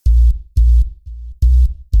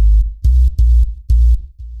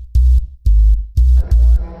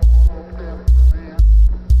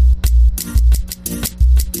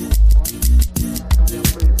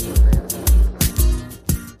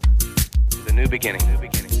beginning.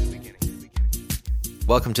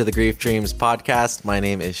 Welcome to the Grief Dreams podcast. My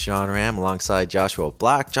name is Sean Ram alongside Joshua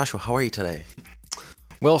Black. Joshua, how are you today?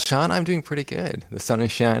 Well, Sean, I'm doing pretty good. The sun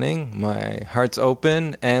is shining, my heart's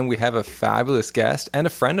open, and we have a fabulous guest and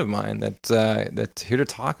a friend of mine that's here to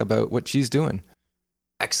talk about what she's doing.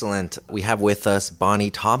 Excellent. We have with us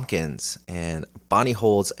Bonnie Tompkins, and Bonnie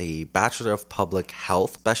holds a Bachelor of Public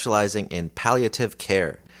Health specializing in palliative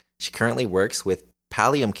care. She currently works with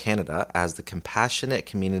Pallium Canada as the Compassionate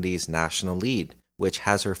Communities National Lead, which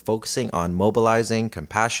has her focusing on mobilizing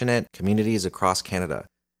compassionate communities across Canada.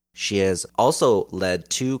 She has also led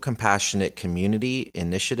 2 compassionate community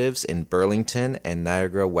initiatives in Burlington and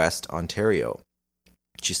Niagara West, Ontario.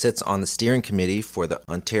 She sits on the steering committee for the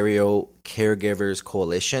Ontario Caregivers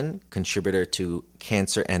Coalition, contributor to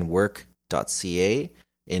cancerandwork.ca,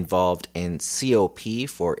 involved in COP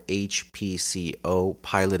for HPCO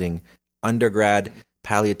piloting undergrad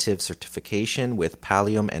palliative certification with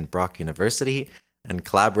Pallium and Brock University, and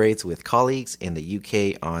collaborates with colleagues in the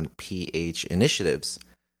UK on PH initiatives.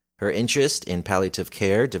 Her interest in palliative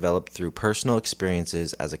care developed through personal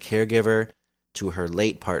experiences as a caregiver to her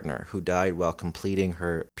late partner, who died while completing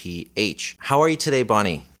her PH. How are you today,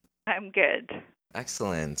 Bonnie? I'm good.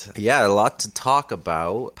 Excellent. Yeah, a lot to talk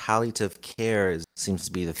about. Palliative care seems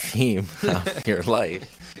to be the theme of your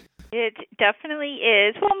life. It definitely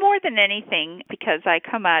is. Well, more than anything, because I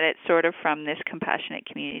come at it sort of from this compassionate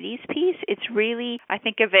communities piece, it's really, I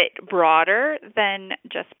think of it broader than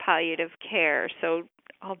just palliative care. So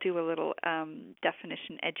I'll do a little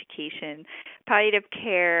definition education. Palliative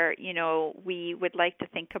care, we would like to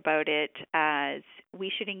think about it as we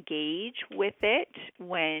should engage with it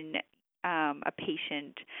when a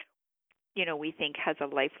patient, we think has a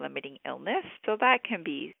life-limiting illness. So that can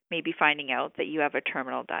be maybe finding out that you have a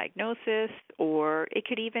terminal diagnosis, or it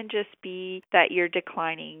could even just be that you're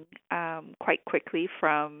declining quite quickly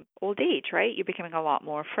from old age, right? You're becoming a lot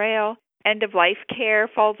more frail. End-of-life care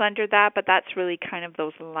falls under that, but that's really kind of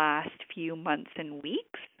those last few months and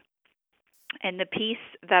weeks. And the piece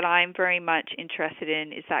that I'm very much interested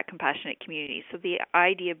in is that compassionate community. So the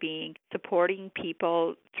idea being supporting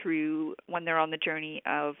people through when they're on the journey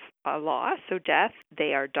of a loss, so death,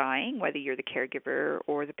 they are dying, whether you're the caregiver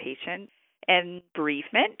or the patient, and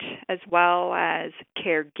bereavement, as well as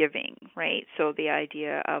caregiving, right? So the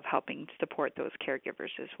idea of helping support those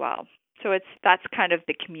caregivers as well. So that's kind of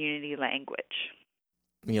the community language.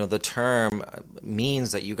 The term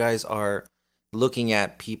means that you guys are looking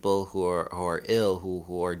at people who are ill,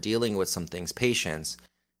 who are dealing with some things, patients,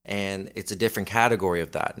 and it's a different category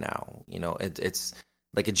of that now. It's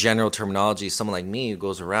like a general terminology. Someone like me who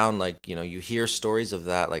goes around, you hear stories of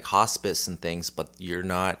that, like hospice and things, but you're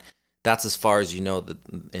not. That's as far as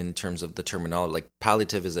in terms of the terminology. Like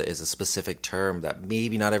palliative is a specific term that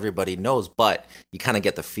maybe not everybody knows, but you kind of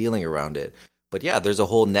get the feeling around it. But yeah, there's a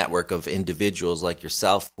whole network of individuals like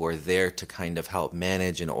yourself who are there to kind of help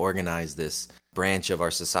manage and organize this branch of our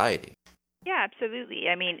society. Yeah, absolutely.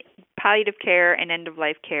 I mean, palliative care and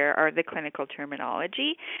end-of-life care are the clinical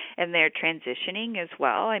terminology, and they're transitioning as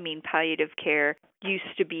well. I mean, palliative care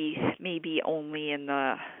used to be maybe only in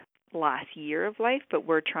the last year of life, but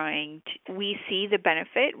we see the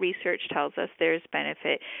benefit. Research tells us there's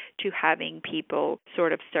benefit to having people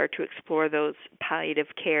sort of start to explore those palliative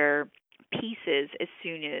care pieces as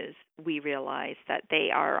soon as we realize that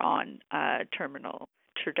they are on a terminal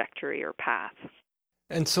trajectory or path.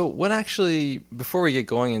 And so what actually, before we get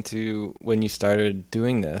going into when you started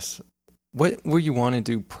doing this, what were you wanting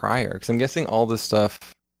to do prior? Because I'm guessing all this stuff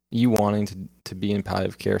you wanting to be in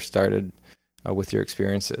palliative care started with your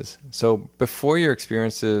experiences. So before your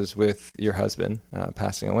experiences with your husband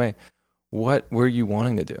passing away, what were you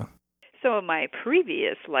wanting to do? So in my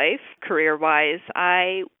previous life, career-wise,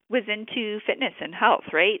 I was into fitness and health,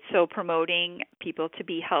 right? So promoting people to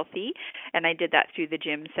be healthy. And I did that through the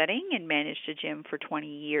gym setting and managed a gym for 20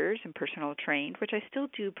 years and personal trained, which I still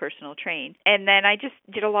do personal train. And then I just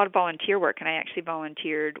did a lot of volunteer work, and I actually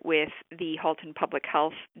volunteered with the Halton Public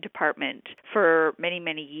Health Department for many,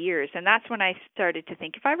 many years. And that's when I started to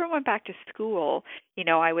think, if I ever went back to school,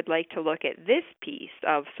 I would like to look at this piece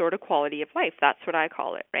of sort of quality of life. That's what I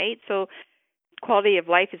call it, right? So quality of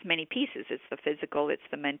life is many pieces. It's the physical, it's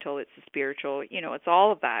the mental, it's the spiritual, it's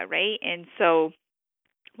all of that, right? And so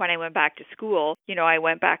when I went back to school, I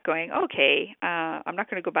went back going, okay, I'm not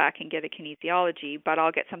going to go back and get a kinesiology, but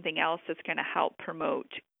I'll get something else that's going to help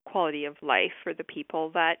promote quality of life for the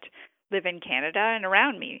people that live in Canada and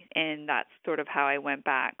around me. And that's sort of how I went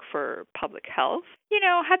back for public health.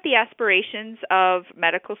 Had the aspirations of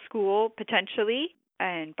medical school potentially,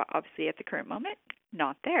 but obviously at the current moment,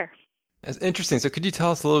 not there. It's interesting. So could you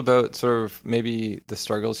tell us a little about sort of maybe the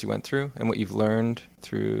struggles you went through and what you've learned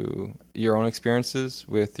through your own experiences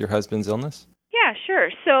with your husband's illness? Yeah, sure.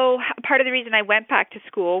 So part of the reason I went back to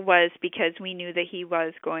school was because we knew that he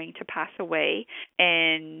was going to pass away,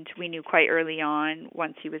 and we knew quite early on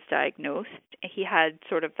once he was diagnosed. He had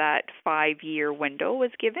sort of that 5-year window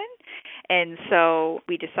was given, and so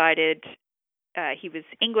we decided he was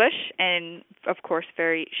English and, of course,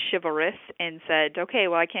 very chivalrous and said, okay,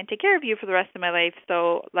 well, I can't take care of you for the rest of my life,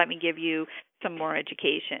 so let me give you some more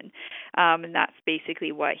education. And that's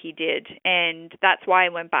basically what he did. And that's why I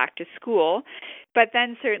went back to school. But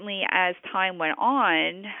then certainly as time went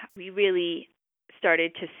on, we really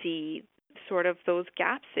started to see sort of those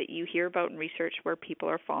gaps that you hear about in research where people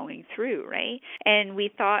are falling through, right? And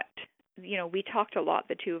we thought, we talked a lot,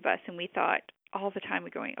 the two of us, and we thought, all the time we're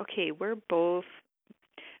going, okay, we're both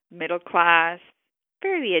middle class,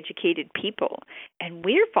 fairly educated people, and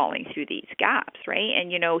we're falling through these gaps, right?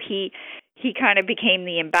 And he kind of became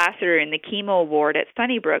the ambassador in the chemo ward at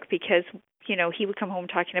Sunnybrook because he would come home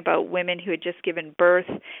talking about women who had just given birth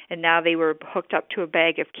and now they were hooked up to a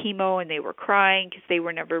bag of chemo and they were crying because they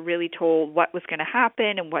were never really told what was going to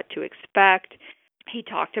happen and what to expect. He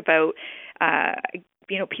talked about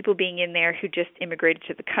people being in there who just immigrated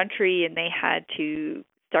to the country and they had to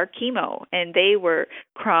start chemo and they were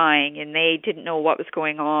crying and they didn't know what was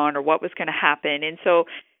going on or what was going to happen. And so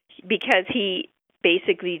because he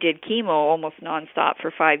basically did chemo almost nonstop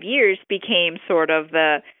for 5 years, became sort of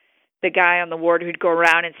the guy on the ward who'd go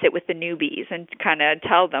around and sit with the newbies and kind of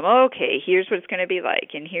tell them, oh, okay, here's what it's going to be like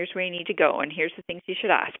and here's where you need to go and here's the things you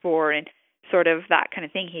should ask for and sort of that kind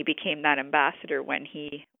of thing. He became that ambassador when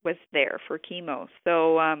he was there for chemo.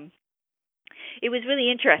 So it was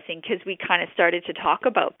really interesting because we kind of started to talk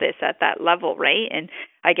about this at that level, right? And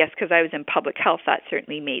I guess because I was in public health, that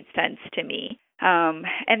certainly made sense to me.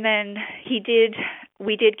 And then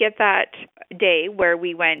we did get that day where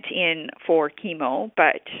we went in for chemo,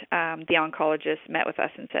 but the oncologist met with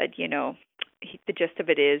us and said, the gist of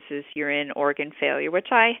it is you're in organ failure, which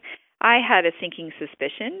I had a sinking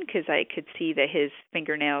suspicion because I could see that his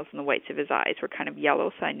fingernails and the whites of his eyes were kind of yellow,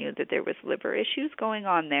 so I knew that there was liver issues going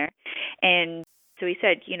on there. And so he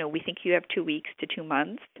said, we think you have 2 weeks to 2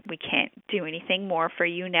 months. We can't do anything more for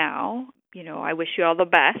you now. I wish you all the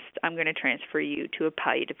best. I'm going to transfer you to a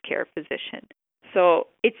palliative care physician. So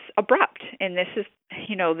it's abrupt, and this is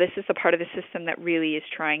a part of the system that really is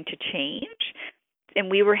trying to change. And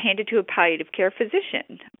we were handed to a palliative care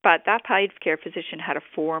physician, but that palliative care physician had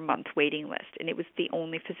a 4-month waiting list, and it was the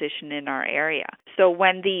only physician in our area. So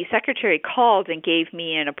when the secretary called and gave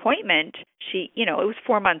me an appointment, it was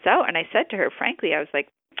 4 months out, and I said to her, frankly, I was like,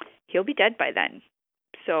 he'll be dead by then.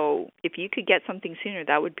 So if you could get something sooner,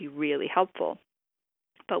 that would be really helpful.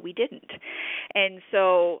 But we didn't. And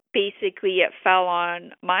so basically it fell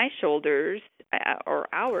on my shoulders or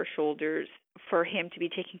our shoulders for him to be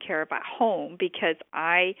taken care of at home because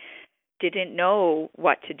I didn't know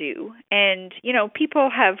what to do. And, people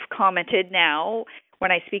have commented now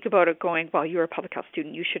when I speak about it going, well, you're a public health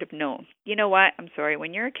student, you should have known. You know what? I'm sorry.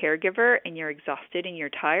 When you're a caregiver and you're exhausted and you're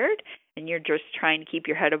tired and you're just trying to keep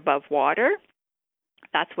your head above water,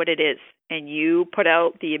 that's what it is. And you put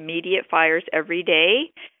out the immediate fires every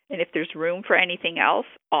day. And if there's room for anything else,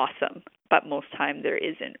 awesome. But most time there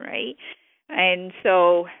isn't, right? And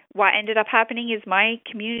so what ended up happening is my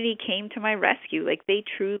community came to my rescue. Like they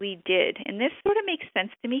truly did. And this sort of makes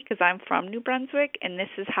sense to me because I'm from New Brunswick and this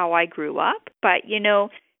is how I grew up. But,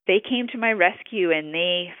 they came to my rescue and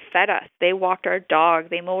they fed us. They walked our dog.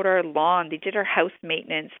 They mowed our lawn. They did our house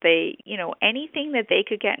maintenance. They, anything that they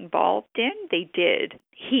could get involved in, they did.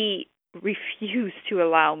 He refused to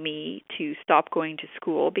allow me to stop going to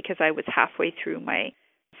school because I was halfway through my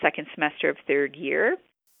second semester of third year.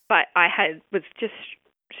 But I was just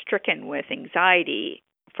stricken with anxiety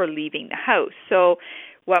for leaving the house. So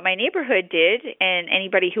what my neighborhood did, and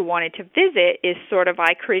anybody who wanted to visit, is sort of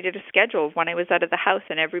I created a schedule of when I was out of the house,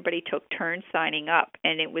 and everybody took turns signing up,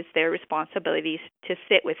 and it was their responsibilities to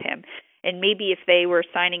sit with him. And maybe if they were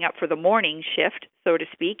signing up for the morning shift, so to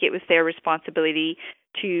speak, it was their responsibility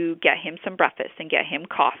to get him some breakfast and get him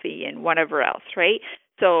coffee and whatever else, right?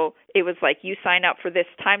 So it was like, you sign up for this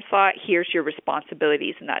time slot, here's your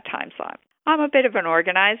responsibilities in that time slot. I'm a bit of an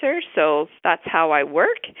organizer, so that's how I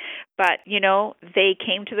work. But, they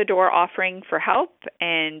came to the door offering for help,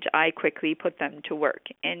 and I quickly put them to work.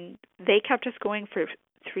 And they kept us going for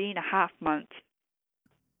 3.5 months.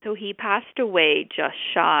 So he passed away just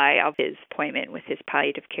shy of his appointment with his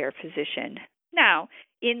palliative care physician. Now,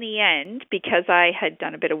 in the end, because I had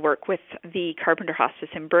done a bit of work with the Carpenter Hospice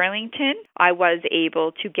in Burlington, I was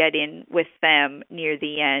able to get in with them near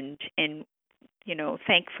the end. And,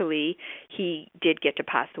 thankfully, he did get to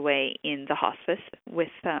pass away in the hospice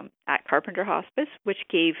at Carpenter Hospice, which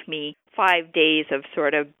gave me 5 days of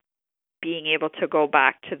sort of being able to go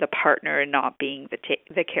back to the partner and not being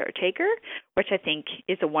the caretaker, which I think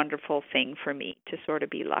is a wonderful thing for me to sort of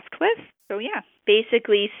be left with. So, yeah,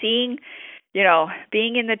 basically seeing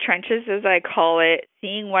being in the trenches, as I call it,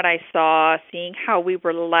 seeing what I saw, seeing how we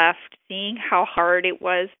were left, seeing how hard it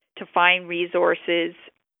was to find resources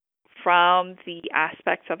from the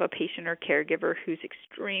aspects of a patient or caregiver who's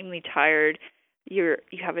extremely tired. You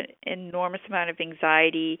have an enormous amount of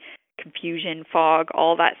anxiety, confusion, fog,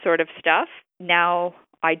 all that sort of stuff. Now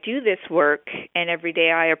I do this work, and every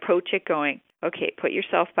day I approach it going, okay, put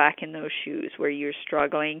yourself back in those shoes where you're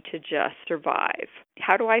struggling to just survive.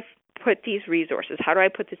 How do I put these resources? How do I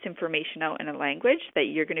put this information out in a language that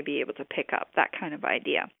you're going to be able to pick up? That kind of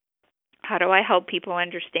idea. How do I help people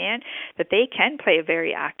understand that they can play a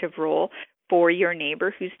very active role for your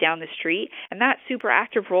neighbor who's down the street? And that super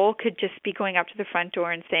active role could just be going up to the front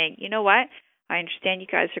door and saying, you know what? I understand you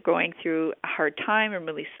guys are going through a hard time. I'm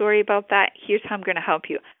really sorry about that. Here's how I'm going to help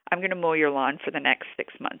you. I'm going to mow your lawn for the next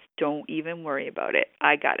 6 months. Don't even worry about it.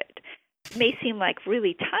 I got it. It may seem like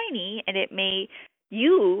really tiny, and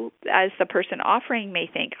you, as the person offering, may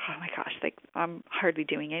think, oh my gosh, I'm hardly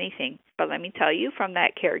doing anything. But let me tell you, from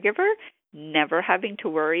that caregiver, never having to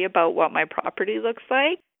worry about what my property looks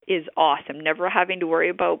like is awesome. Never having to worry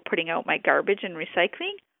about putting out my garbage and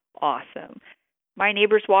recycling, awesome. My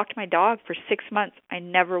neighbors walked my dog for 6 months. I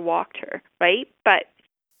never walked her, right? But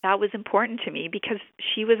that was important to me because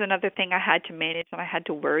she was another thing I had to manage and I had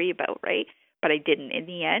to worry about, right? But I didn't. In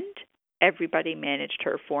the end, everybody managed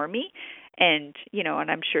her for me. And,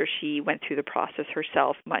 and I'm sure she went through the process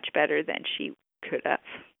herself much better than she could have,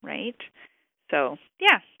 right? So,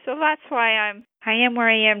 yeah, so that's why I am where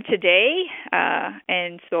I am today,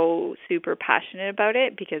 and so super passionate about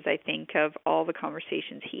it because I think of all the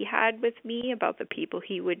conversations he had with me about the people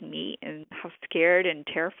he would meet and how scared and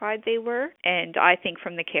terrified they were. And I think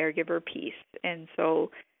from the caregiver piece. And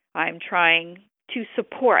so I'm trying to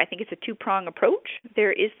support. I think it's a two-prong approach.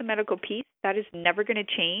 There is the medical piece. That is never going to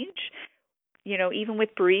change. Even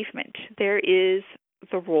with bereavement, there is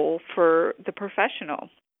the role for the professional.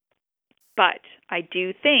 But I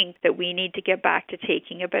do think that we need to get back to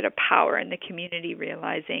taking a bit of power in the community,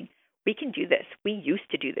 realizing we can do this. We used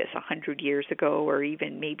to do this 100 years ago or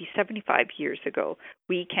even maybe 75 years ago.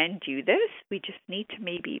 We can do this. We just need to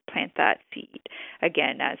maybe plant that seed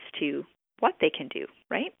again as to what they can do,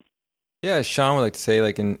 right? Yeah, Sean would like to say,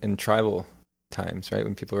 like in tribal times, right?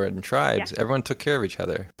 When people were in tribes, everyone took care of each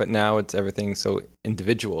other. But now it's everything so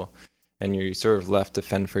individual. And you're sort of left to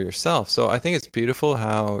fend for yourself. So I think it's beautiful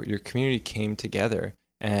how your community came together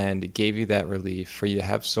and gave you that relief for you to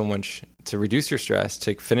have so much to reduce your stress,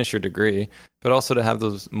 to finish your degree, but also to have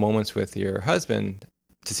those moments with your husband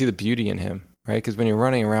to see the beauty in him, right? Because when you're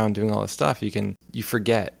running around doing all this stuff, you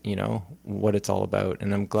forget, what it's all about.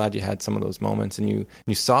 And I'm glad you had some of those moments and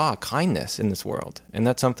you saw kindness in this world. And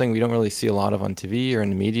that's something we don't really see a lot of on TV or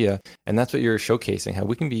in the media. And that's what you're showcasing, how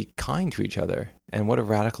we can be kind to each other. And what a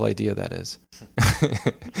radical idea that is.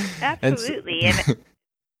 Absolutely.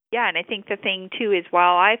 And I think the thing too is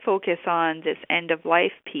while I focus on this end of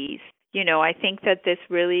life piece, I think that this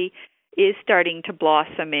really is starting to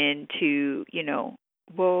blossom into,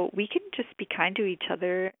 well, we can just be kind to each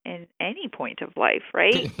other in any point of life,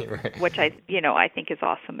 right? Right. Which I think is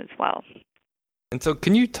awesome as well. And so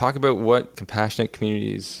can you talk about what Compassionate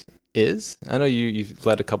Communities is? I know you've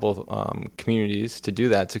led a couple of communities to do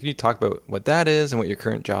that. So can you talk about what that is and what your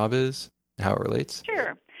current job is and how it relates?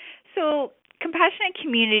 Sure. So Compassionate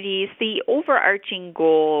Communities, the overarching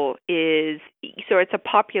goal is, so it's a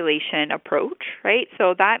population approach, right?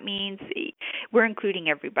 So that means we're including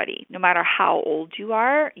everybody. No matter how old you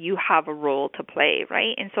are, you have a role to play,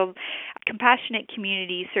 right? And so Compassionate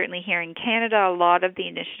Communities, certainly here in Canada, a lot of the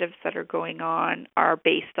initiatives that are going on are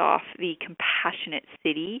based off the Compassionate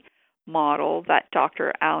City model that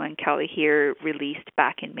Dr. Alan Kelly here released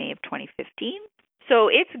back in May of 2015. So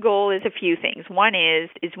its goal is a few things. One is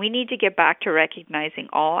we need to get back to recognizing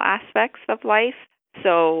all aspects of life.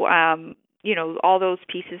 So, all those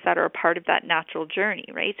pieces that are a part of that natural journey,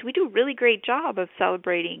 right? So we do a really great job of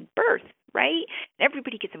celebrating birth, right?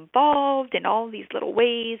 Everybody gets involved in all these little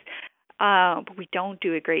ways, but we don't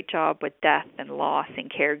do a great job with death and loss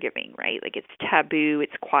and caregiving, right? Like it's taboo,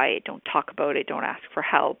 it's quiet, don't talk about it, don't ask for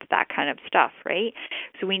help, that kind of stuff, right?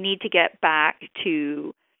 So we need to get back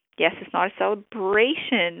to Yes, it's not a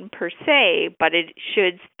celebration per se, but it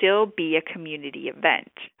should still be a community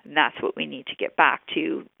event. And that's what we need to get back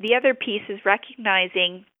to. The other piece is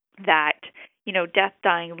recognizing that, death,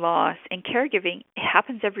 dying, loss, and caregiving, it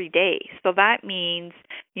happens every day. So that means,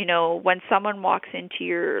 when someone walks into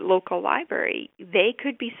your local library, they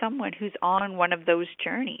could be someone who's on one of those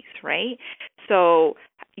journeys, right? So,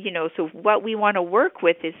 so what we want to work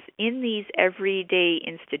with is in these everyday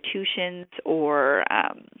institutions or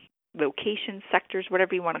locations, sectors,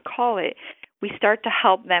 whatever you want to call it, we start to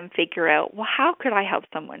help them figure out, well, how could I help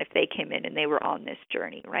someone if they came in and they were on this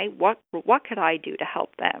journey, right? What could I do to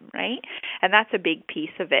help them, right? And that's a big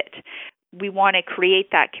piece of it. We want to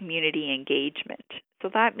create that community engagement. So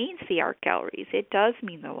that means the art galleries. It does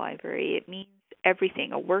mean the library. It means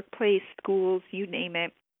everything, a workplace, schools, you name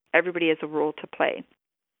it. Everybody has a role to play.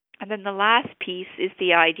 And then the last piece is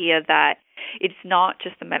the idea that it's not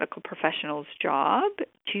just the medical professional's job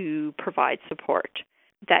to provide support,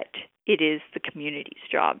 that it is the community's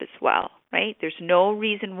job as well, right? There's no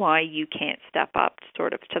reason why you can't step up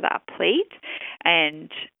sort of to that plate.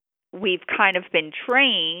 And we've kind of been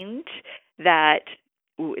trained that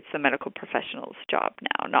it's the medical professional's job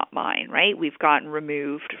now, not mine, right? We've gotten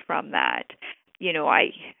removed from that. I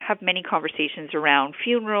have many conversations around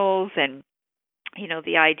funerals and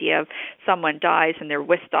the idea of someone dies and they're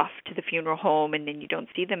whisked off to the funeral home and then you don't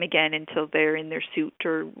see them again until they're in their suit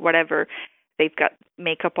or whatever. They've got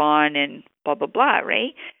makeup on and blah, blah, blah,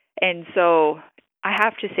 right? And so I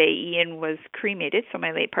have to say Ian was cremated, so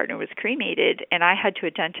my late partner was cremated, and I had to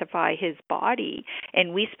identify his body.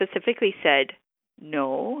 And we specifically said,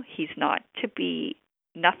 no, he's not to be,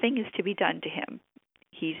 nothing is to be done to him.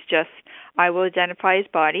 He's just, I will identify his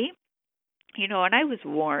body. And I was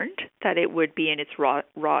warned that it would be in its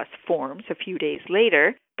rawest forms a few days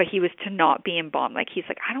later, but he was to not be embalmed. He's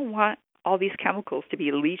like, I don't want all these chemicals to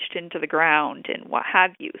be leached into the ground and what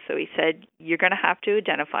have you. So he said, you're going to have to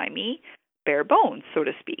identify me bare bones, so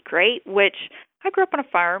to speak, right? Which I grew up on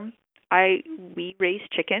a farm. We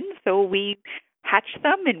raised chickens, so we hatched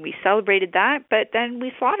them and we celebrated that, but then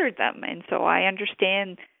we slaughtered them. And so I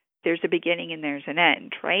understand there's a beginning and there's an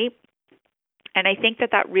end, right? And I think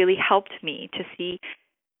that really helped me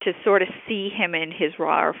to sort of see him in his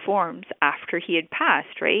rawer forms after he had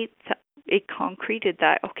passed, right? So it concreted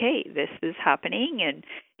that, okay, this is happening and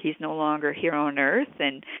he's no longer here on earth,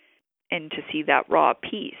 and to see that raw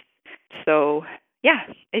piece. So, yeah,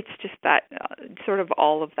 it's just that sort of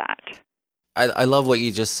all of that. I love what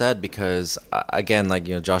you just said because, again,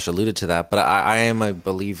 Josh alluded to that, but I am a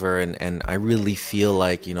believer and I really feel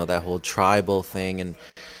like, that whole tribal thing and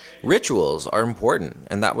rituals are important.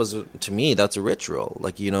 And that was, to me, that's a ritual.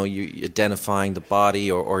 You identifying the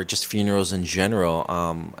body or just funerals in general.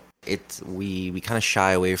 We kind of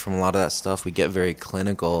shy away from a lot of that stuff. We get very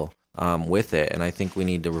clinical with it. And I think we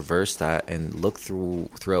need to reverse that and look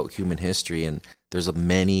throughout human history. And there's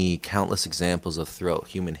many countless examples of throughout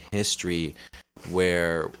human history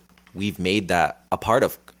where we've made that a part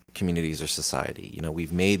of communities or society.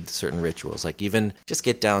 We've made certain rituals, even just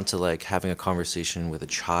get down to having a conversation with a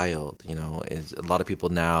child. A lot of people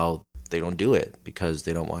now, they don't do it because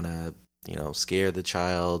they don't want to, scare the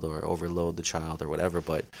child or overload the child or whatever.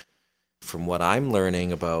 But from what I'm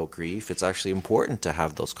learning about grief, it's actually important to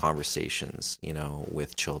have those conversations,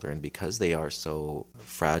 with children because they are so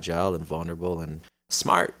fragile and vulnerable and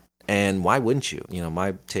smart. And why wouldn't you?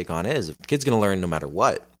 My take on it is, if the kid's going to learn no matter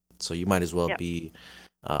what, so you might as well be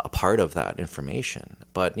a part of that information.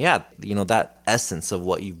 But yeah, that essence of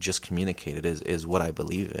what you've just communicated is what I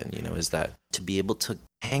believe in, is that to be able to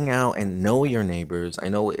hang out and know your neighbors. I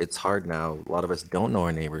know it's hard now. A lot of us don't know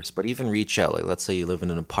our neighbors, but even reach out. Let's say you live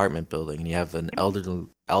in an apartment building and you have an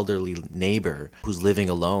elderly neighbor who's living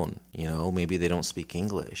alone. Maybe they don't speak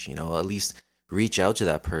English. At least reach out to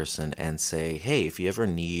that person and say, hey, if you ever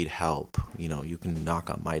need help, you can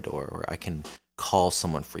knock on my door, or I can call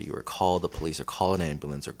someone for you, or call the police, or call an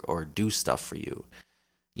ambulance, or do stuff for you.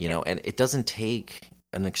 And it doesn't take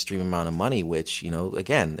an extreme amount of money, which,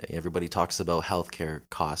 again, everybody talks about healthcare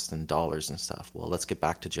costs and dollars and stuff. Well, let's get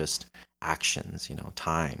back to just actions,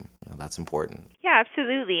 time. That's important. Yeah,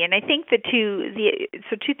 absolutely. And I think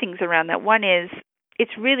two things around that. One is,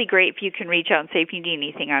 it's really great if you can reach out and say, if you need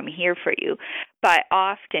anything, I'm here for you. But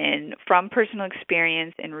often, from personal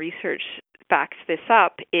experience and research backs this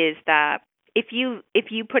up, is that if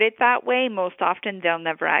you put it that way, most often they'll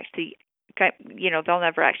never actually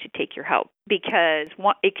take your help, because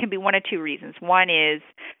it can be one of two reasons. One is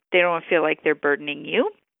they don't feel like they're burdening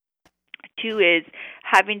you. Two is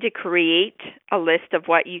having to create a list of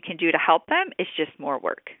what you can do to help them is just more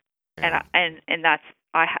work. Yeah. And that's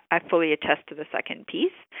I fully attest to the second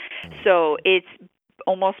piece. So it's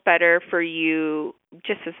almost better for you,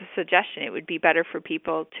 just as a suggestion, it would be better for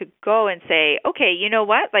people to go and say, okay, you know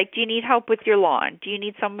what? Like, do you need help with your lawn? Do you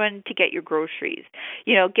need someone to get your groceries?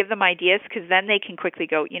 Give them ideas, because then they can quickly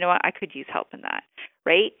go, you know what? I could use help in that,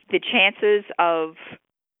 right? The chances of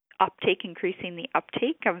increasing the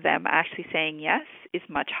uptake of them actually saying yes is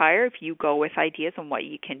much higher if you go with ideas on what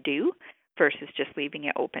you can do versus just leaving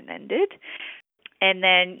it open-ended. And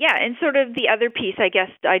then, and sort of the other piece, I guess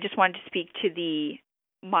I just wanted to speak to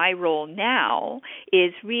my role now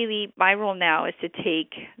is to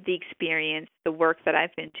take the experience, the work that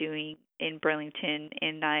I've been doing in Burlington,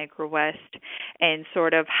 in Niagara West, and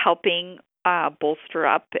sort of helping bolster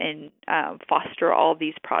up and foster all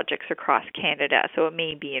these projects across Canada. So it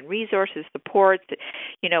may be in resources, supports,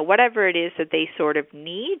 whatever it is that they sort of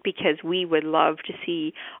need, because we would love to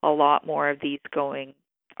see a lot more of these going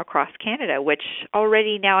across Canada, which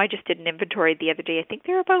already now I just did an inventory the other day. I think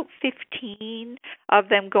there are about 15 of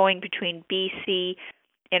them going between BC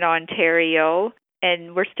and Ontario,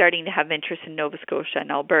 and we're starting to have interest in Nova Scotia and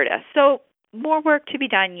Alberta. So more work to be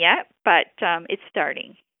done yet, but it's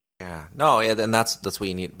starting. Yeah, no, and that's what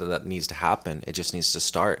you need. That needs to happen. It just needs to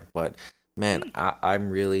start. But man,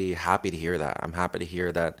 I'm really happy to hear that. I'm happy to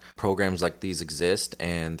hear that programs like these exist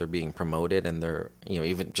and they're being promoted, and they're,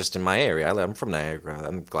 even just in my area. I'm from Niagara.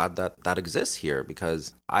 I'm glad that exists here,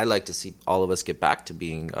 because I like to see all of us get back to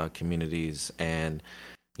being communities. And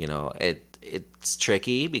it's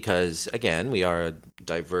tricky because, again, we are a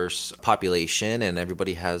diverse population and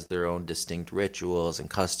everybody has their own distinct rituals and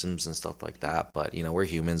customs and stuff like that. But, we're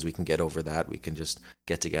humans. We can get over that. We can just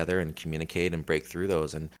get together and communicate and break through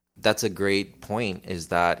those. And that's a great point, is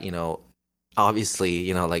that,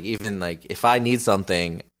 obviously, like, even like if I need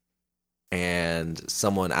something and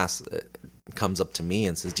someone comes up to me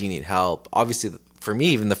and says, do you need help? Obviously, for me,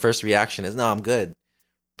 even the first reaction is, no, I'm good.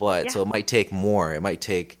 But so it might take more. It might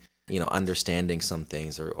take, understanding some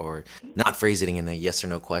things, or not phrasing it in a yes or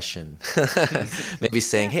no question. Maybe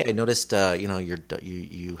saying, hey, I noticed,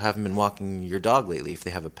 you haven't been walking your dog lately. If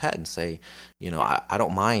they have a pet, and say, I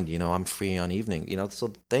don't mind, I'm free on evening,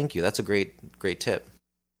 so thank you. That's a great tip.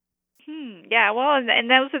 Yeah, well, and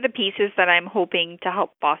those are the pieces that I'm hoping to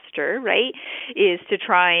help foster, right, is to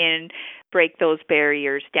try and break those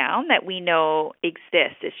barriers down that we know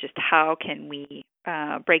exist. It's just how can we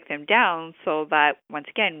break them down so that, once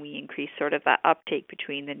again, we increase sort of that uptake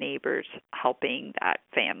between the neighbors helping that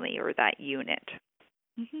family or that unit.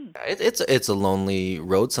 Mm-hmm. It's a lonely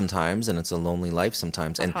road sometimes, and it's a lonely life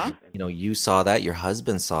sometimes. And you saw that, your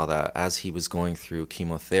husband saw that as he was going through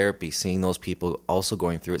chemotherapy, seeing those people also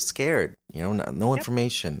going through it, scared. No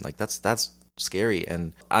information. Like that's scary.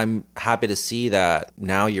 And I'm happy to see that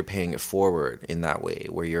now you're paying it forward in that way,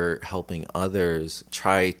 where you're helping others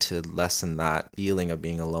try to lessen that feeling of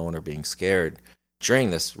being alone or being scared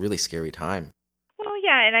during this really scary time.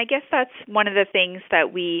 Yeah, and I guess that's one of the things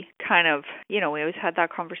that we kind of, we always had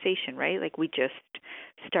that conversation, right? Like, we just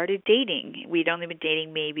started dating. We'd only been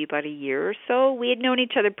dating maybe about a year or so. We had known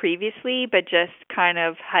each other previously, but just kind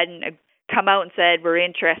of hadn't come out and said, we're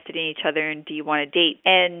interested in each other and do you want to date?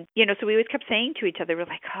 And, so we always kept saying to each other, we're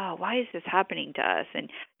like, oh, why is this happening to us?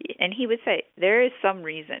 And he would say, there is some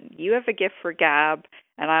reason. You have a gift for gab,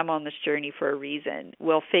 and I'm on this journey for a reason.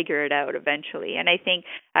 We'll figure it out eventually. And I think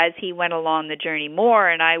as he went along the journey more,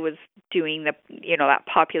 and I was doing the, that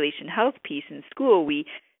population health piece in school, we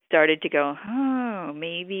started to go, oh,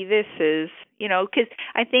 maybe this is, because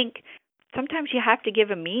I think sometimes you have to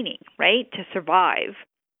give a meaning, right, to survive.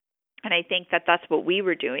 And I think that that's what we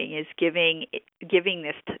were doing, is giving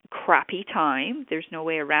this crappy time, there's no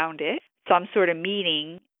way around it, some sort of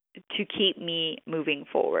meaning to keep me moving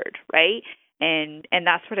forward, right? And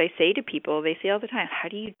that's what I say to people. They say all the time, how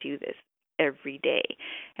do you do this every day?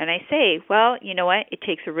 And I say, well, you know what? It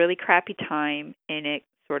takes a really crappy time and it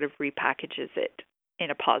sort of repackages it in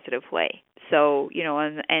a positive way. So,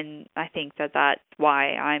 and I think that that's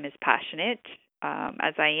why I'm as passionate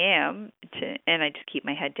as I am, and I just keep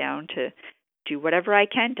my head down to do whatever I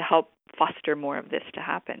can to help foster more of this to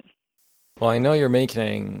happen. Well, I know you're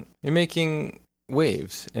making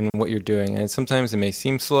waves in what you're doing, and sometimes it may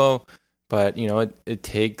seem slow, but it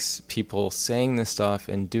takes people saying this stuff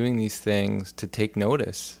and doing these things to take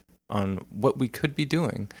notice on what we could be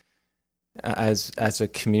doing as a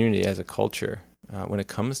community, as a culture, when it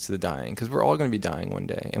comes to the dying, because we're all going to be dying one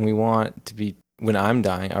day, and we want to be. When I'm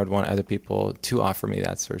dying, I would want other people to offer me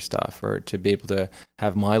that sort of stuff, or to be able to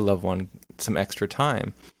have my loved one some extra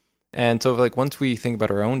time. And so, like, once we think about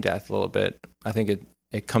our own death a little bit, I think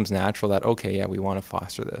it comes natural that, okay, yeah, we want to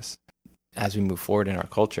foster this as we move forward in our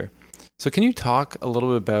culture. So can you talk a little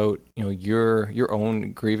bit about, your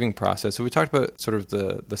own grieving process? So we talked about sort of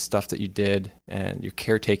the stuff that you did and your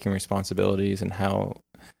caretaking responsibilities and how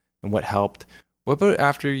and what helped. What about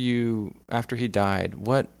after he died?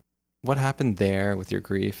 What happened there with your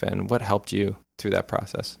grief and what helped you through that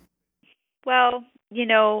process? Well,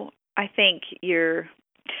 I think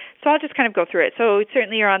so I'll just kind of go through it. So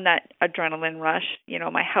certainly you're on that adrenaline rush.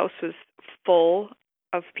 My house was full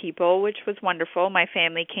of people, which was wonderful. My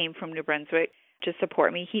family came from New Brunswick to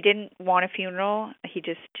support me. He didn't want a funeral.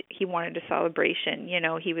 He wanted a celebration.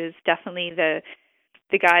 He was definitely the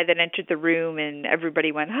guy that entered the room and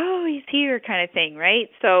everybody went, "Oh, he's here," kind of thing, right?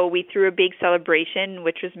 So we threw a big celebration,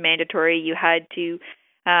 which was mandatory. You had to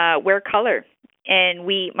wear color, and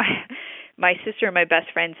my sister and my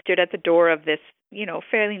best friend stood at the door of this,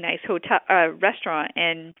 fairly nice hotel restaurant,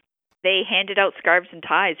 and they handed out scarves and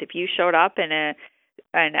ties. If you showed up in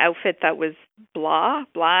an outfit that was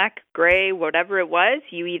black, gray, whatever it was,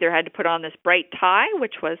 you either had to put on this bright tie,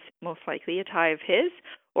 which was most likely a tie of his,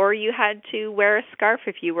 or you had to wear a scarf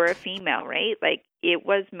if you were a female, right? Like, it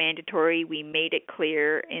was mandatory. We made it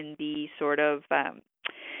clear in the sort of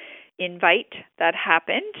invite that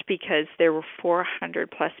happened, because there were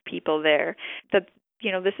 400 plus people there, that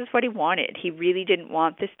this is what he wanted. He really didn't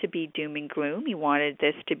want this to be doom and gloom. He wanted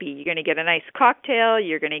this to be, you're going to get a nice cocktail,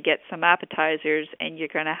 you're going to get some appetizers, and you're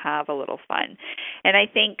going to have a little fun. And I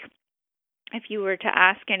think if you were to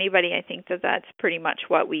ask anybody, I think that that's pretty much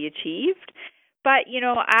what we achieved. But,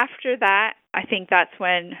 after that, I think that's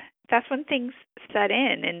when things set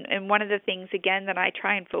in. And one of the things, again, that I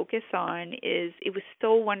try and focus on is, it was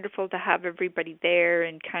so wonderful to have everybody there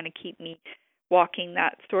and kind of keep me walking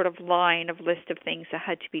that sort of line of list of things that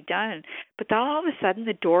had to be done. But then all of a sudden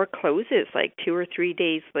the door closes like 2 or 3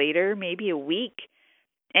 days later, maybe a week,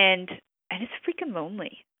 and it's freaking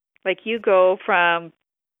lonely. Like, you go from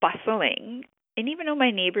bustling, and even though my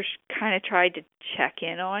neighbors kind of tried to check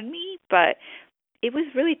in on me, but it was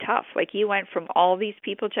really tough. Like, you went from all these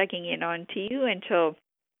people checking in on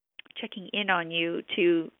you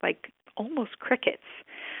to like almost crickets,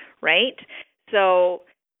 right? So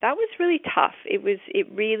that was really tough. It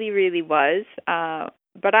really, really was.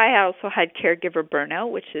 But I also had caregiver burnout,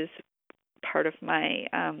 which is part of my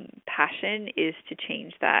passion, is to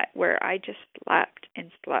change that, where I just slept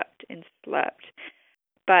and slept and slept.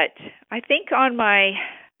 But I think on my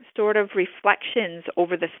sort of reflections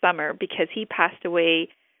over the summer, because he passed away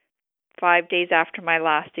 5 days after my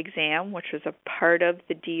last exam, which was a part of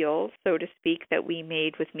the deal, so to speak, that we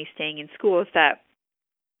made with me staying in school, is that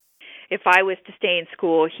if I was to stay in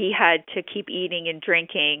school, he had to keep eating and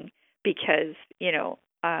drinking, because,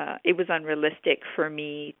 it was unrealistic for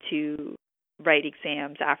me to write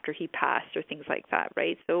exams after he passed or things like that,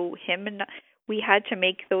 right? So we had to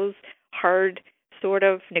make those hard sort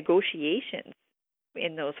of negotiations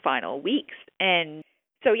in those final weeks. And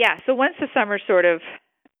so, so once the summer sort of,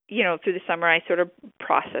 through the summer, I sort of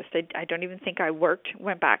processed. I don't even think I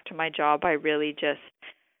went back to my job. I really just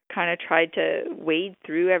kind of tried to wade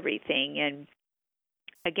through everything. And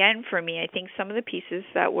again, for me, I think some of the pieces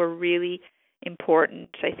that were really important,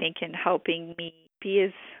 I think, in helping me be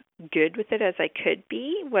as good with it as I could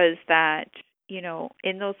be, was that,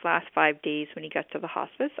 in those last 5 days when he got to the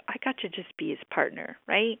hospice, I got to just be his partner,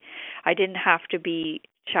 right? I didn't have to be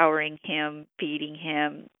showering him, feeding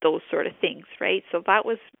him, those sort of things, right? So that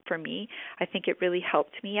was, for me, I think it really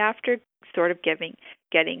helped me after sort of getting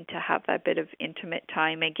to have that bit of intimate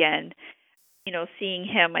time again. Seeing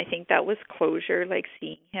him, I think that was closure. Like,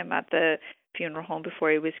 seeing him at the funeral home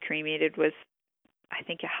before he was cremated was, I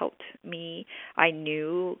think it helped me. I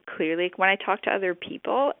knew clearly when I talked to other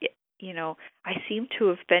people, I seemed to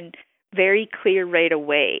have been very clear right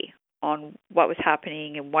away on what was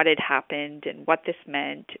happening and what had happened and what this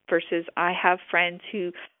meant, versus I have friends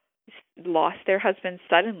who lost their husbands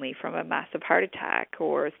suddenly from a massive heart attack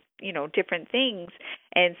or, different things.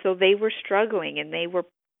 And so they were struggling and they were,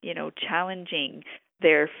 challenging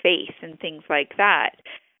their faith and things like that.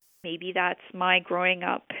 Maybe that's my growing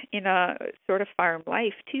up in a sort of farm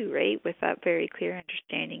life too, right? With that very clear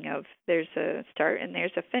understanding of there's a start and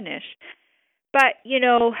there's a finish. But,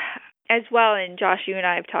 as well, and Josh, you and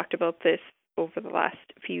I have talked about this over the last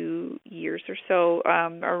few years or so,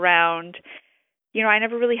 around, I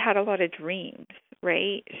never really had a lot of dreams,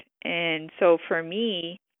 right? And so for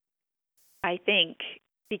me, I think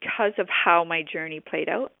because of how my journey played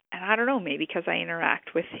out, and I don't know, maybe because I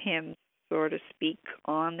interact with him, so to speak,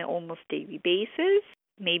 on the almost daily basis,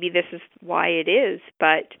 maybe this is why it is,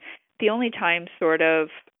 but the only time sort of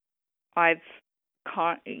I've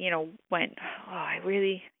went, I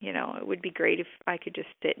really, it would be great if I could just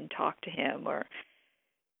sit and talk to him, or,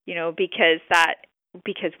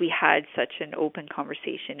 because we had such an open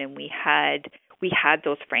conversation, and we had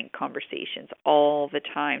those frank conversations all the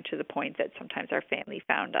time, to the point that sometimes our family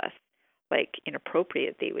found us like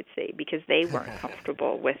inappropriate, they would say, because they weren't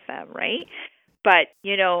comfortable with them, right? But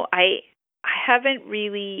I haven't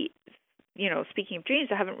really, speaking of dreams,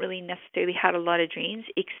 I haven't really necessarily had a lot of dreams,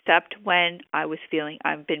 except when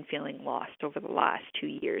I've been feeling lost over the last 2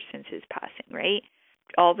 years since his passing, right?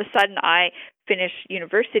 All of a sudden I finish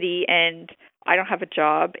university and I don't have a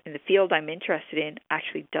job, and the field I'm interested in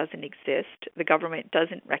actually doesn't exist. The government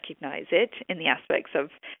doesn't recognize it in the aspects of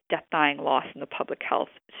death, dying, loss in the public health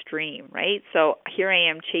stream, right? So here I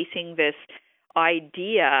am chasing this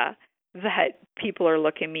idea that people are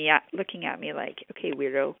looking at me like, okay,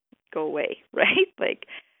 weirdo, go away, right? Like,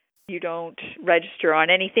 you don't register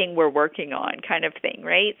on anything we're working on, kind of thing,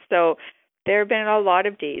 right? So there have been a lot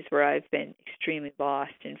of days where I've been extremely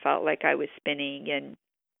lost and felt like I was spinning, and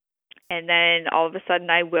then all of a sudden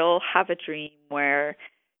I will have a dream where,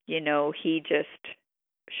 he just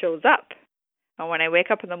shows up. And when I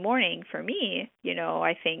wake up in the morning, for me,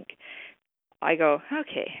 I think, I go,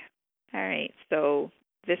 okay, all right, so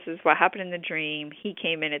this is what happened in the dream. He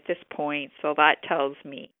came in at this point, so that tells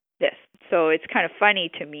me this. So it's kind of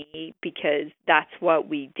funny to me, because that's what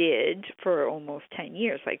we did for almost 10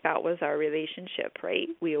 years. Like, that was our relationship, right?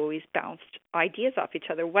 We always bounced ideas off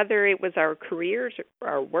each other, whether it was our careers or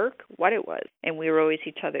our work, what it was. And we were always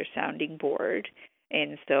each other's sounding board.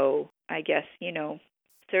 And so I guess,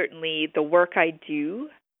 certainly the work I do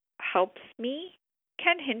helps me,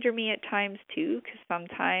 can hinder me at times too, because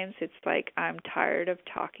sometimes it's like I'm tired of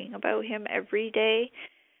talking about him every day.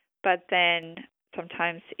 But then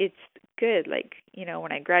sometimes it's good. Like,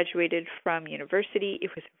 when I graduated from university,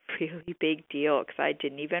 it was a really big deal because I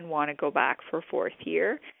didn't even want to go back for a fourth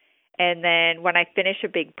year. And then when I finish a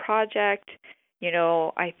big project,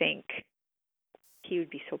 I think he would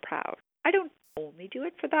be so proud. I don't only do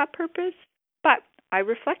it for that purpose, but I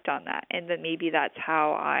reflect on that, and then maybe that's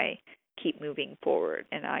how I keep moving forward,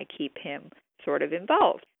 and I keep him sort of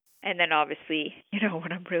involved. And then obviously,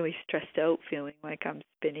 when I'm really stressed out, feeling like I'm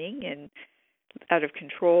spinning and out of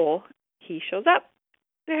control, he shows up.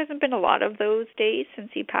 There hasn't been a lot of those days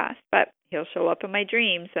since he passed, but he'll show up in my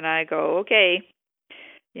dreams, and I go, okay,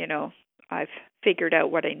 I've figured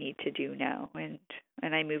out what I need to do now, and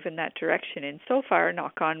I move in that direction. And so far,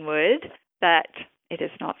 knock on wood, that it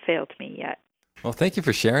has not failed me yet. Well, thank you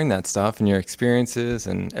for sharing that stuff and your experiences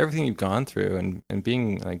and everything you've gone through, and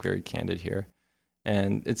being like very candid here.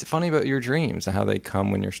 And it's funny about your dreams and how they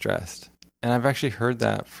come when you're stressed. And I've actually heard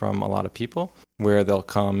that from a lot of people, where they'll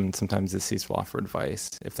come and sometimes the deceased will offer advice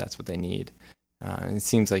if that's what they need. And it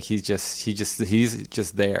seems like he's just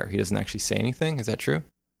there. He doesn't actually say anything. Is that true?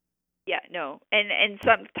 Yeah, no. And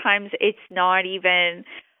sometimes it's not even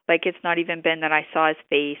been that I saw his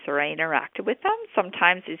face or I interacted with them.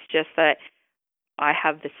 Sometimes it's just that I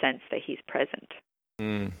have the sense that he's present.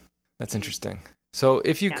 That's interesting. So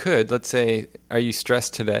if you could, let's say, are you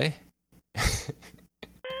stressed today?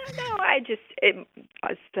 No,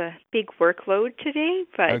 it's a big workload today,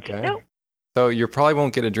 but okay. No. So you probably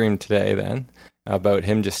won't get a dream today then about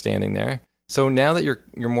him just standing there. So now that you're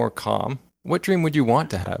more calm, what dream would you want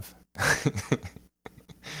to have?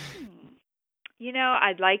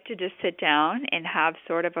 I'd like to just sit down and have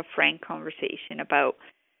sort of a frank conversation about,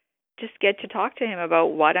 just get to talk to him about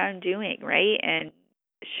what I'm doing, right? And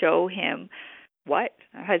show him what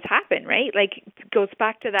has happened, right? Like, it goes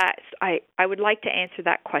back to that. I would like to answer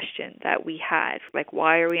that question that we had, like,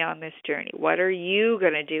 why are we on this journey? What are you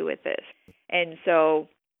going to do with this? And so,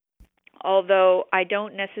 although I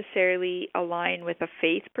don't necessarily align with a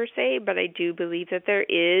faith per se, but I do believe that there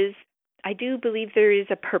is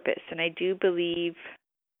a purpose, and I do believe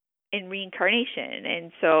in reincarnation.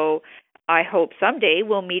 And so I hope someday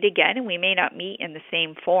we'll meet again, and we may not meet in the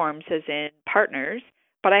same forms as in partners,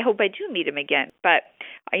 but I hope I do meet him again. But,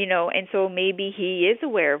 and so maybe he is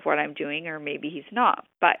aware of what I'm doing, or maybe he's not.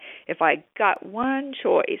 But if I got one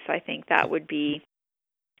choice, I think that would be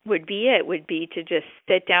to just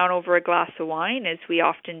sit down over a glass of wine, as we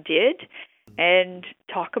often did, and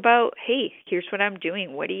talk about, hey, here's what I'm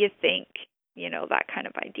doing. What do you think? That kind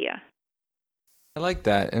of idea. I like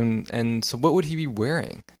that. And so what would he be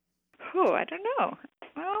wearing? Oh, I don't know.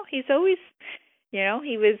 Well, he's always,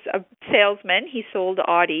 he was a salesman. He sold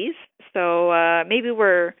Audis. So maybe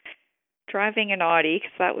we're driving an Audi,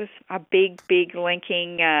 because that was a big, big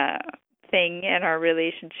linking thing in our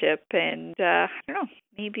relationship. And I don't know,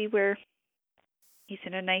 maybe he's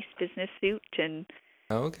in a nice business suit. And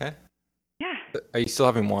oh, okay. Yeah. Are you still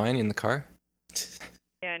having wine in the car?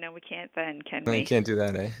 Yeah, no, we can't then, can No, you we? can't do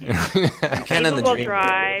that, You can in Maybe the we'll dream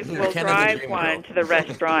drive. world. You We'll can in the drive dream one world. to the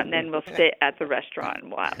restaurant, and then we'll sit at the restaurant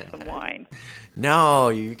and we'll have some wine. No,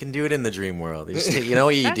 you can do it in the dream world. You, just take, you know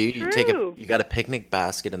what you That's do? true. You got a picnic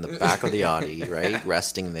basket in the back of the Audi, right?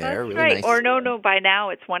 Resting there, That's really right. nice. Or no, by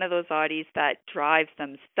now it's one of those Audis that drives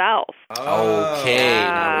themselves. Okay,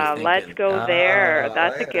 now we're Let's thinking. go there.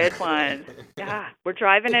 That's a yeah. good one. Yeah, we're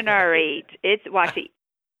driving an R8. Actually,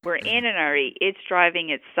 we're in an R8. It's driving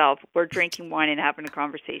itself. We're drinking wine and having a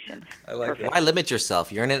conversation. I like Perfect. Why limit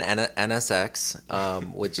yourself? You're in an NSX,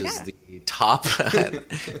 which is Yeah. the top.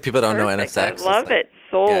 People don't know Perfect. NSX. I It's love like- it.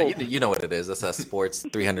 Sold. Yeah, you know what it is. It's a sports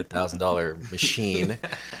 $300,000 machine.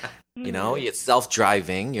 You know, it's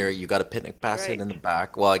self-driving. You got a picnic basket Right. in the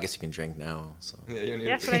back. Well, I guess you can drink now. So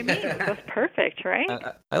That's what I mean. That's perfect, right?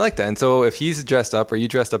 I like that. And so if he's dressed up, are you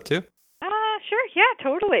dressed up too? Sure. Yeah,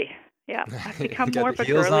 totally. Yeah, I've become Got more the of a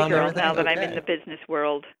heels girly on and girl now everything? that I'm in Okay. the business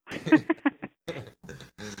world.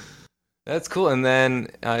 That's cool. And then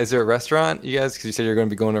is there a restaurant you guys, because you said you're going to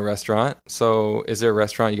be going to a restaurant. So is there a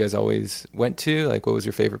restaurant you guys always went to? Like, what was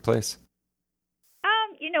your favorite place?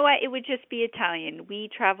 You know what? It would just be Italian. We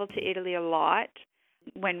traveled to Italy a lot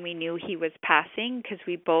when we knew he was passing because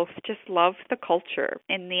we both just loved the culture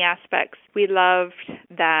and the aspects. We loved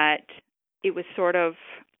that it was sort of,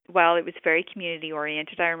 well, it was very community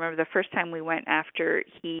oriented. I remember the first time we went after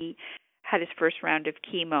he had his first round of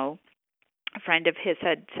chemo, a friend of his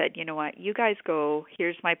had said, you know what, you guys go,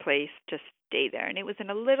 here's my place, just stay there. And it was in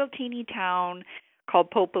a little teeny town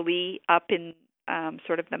called Popoli up in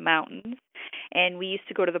sort of the mountains. And we used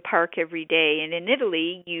to go to the park every day. And in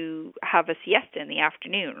Italy, you have a siesta in the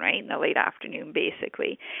afternoon, right? In the late afternoon,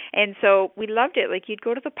 basically. And so we loved it. Like, you'd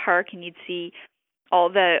go to the park and you'd see all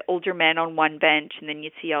the older men on one bench, and then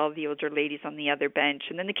you'd see all the older ladies on the other bench.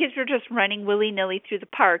 And then the kids were just running willy-nilly through the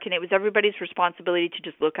park, and it was everybody's responsibility to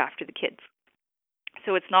just look after the kids.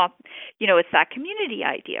 So it's not, it's that community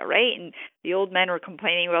idea, right? And the old men were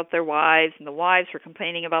complaining about their wives, and the wives were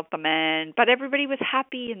complaining about the men, but everybody was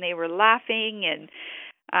happy and they were laughing, and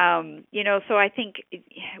so I think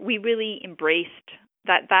we really embraced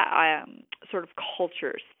that sort of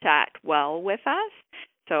culture sat well with us.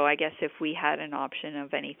 So I guess if we had an option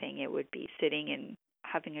of anything, it would be sitting and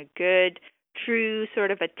having a good, true sort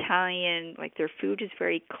of Italian, like their food is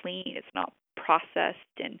very clean, it's not processed,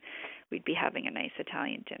 and we'd be having a nice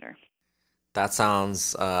Italian dinner. that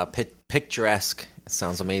sounds picturesque. It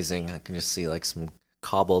sounds amazing. I can just see like some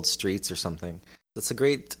cobbled streets or something. That's a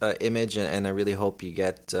great image, and I really hope you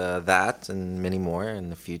get that and many more in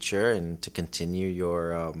the future, and to continue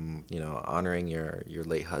your, honoring your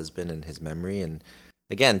late husband and his memory, and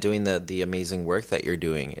again, doing the amazing work that you're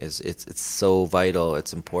doing it's so vital.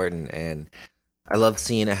 It's important, and I love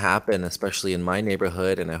seeing it happen, especially in my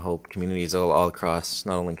neighborhood, and I hope communities all across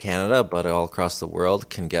not only Canada but all across the world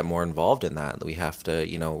can get more involved in that. We have to,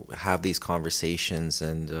 have these conversations,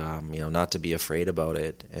 and not to be afraid about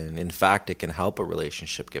it. And in fact, it can help a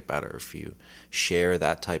relationship get better if you share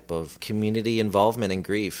that type of community involvement in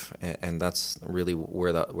grief, and that's really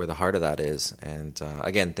where the heart of that is. And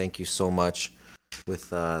again, thank you so much with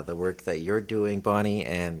the work that you're doing, Bonnie.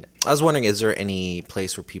 And I was wondering, is there any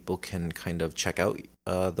place where people can kind of check out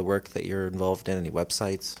the work that you're involved in, any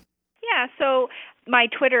websites? Yeah, so my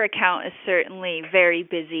Twitter account is certainly very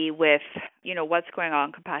busy with, what's going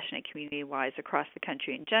on compassionate community-wise across the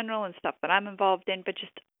country in general and stuff that I'm involved in, but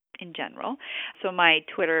just in general. So my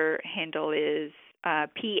Twitter handle is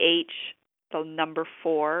PH4PC,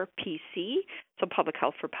 so Public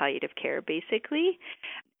Health for Palliative Care, basically.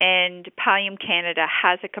 And Pallium Canada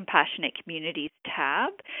has a Compassionate Communities tab.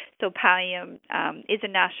 So Pallium is a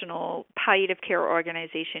national palliative care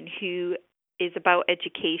organization who is about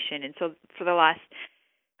education. And so for the last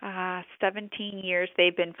 17 years,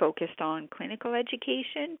 they've been focused on clinical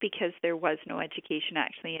education because there was no education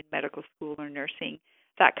actually in medical school or nursing,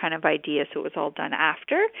 that kind of idea, so it was all done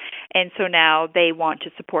after. And so now they want to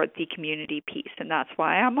support the community piece, and that's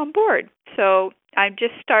why I'm on board. So I've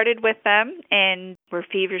just started with them, and we're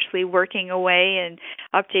feverishly working away and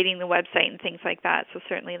updating the website and things like that. So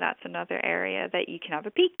certainly that's another area that you can have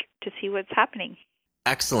a peek to see what's happening.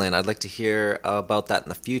 Excellent. I'd like to hear about that in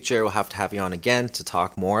the future. We'll have to have you on again to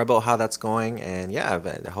talk more about how that's going. And yeah,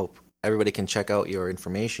 I hope everybody can check out your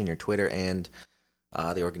information, your Twitter, and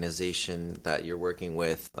the organization that you're working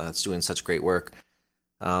with. It's doing such great work.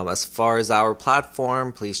 As far as our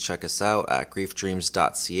platform, please check us out at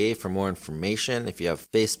griefdreams.ca for more information. If you have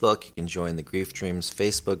Facebook, you can join the Grief Dreams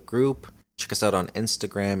Facebook group. Check us out on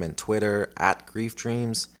Instagram and Twitter at Grief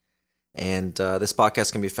Dreams. And this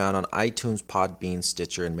podcast can be found on iTunes, Podbean,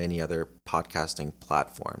 Stitcher, and many other podcasting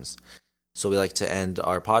platforms. So we like to end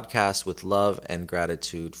our podcast with love and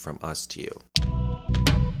gratitude from us to you.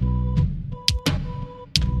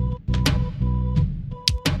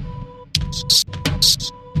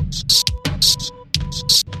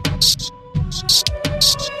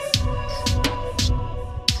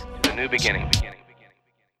 The new beginning.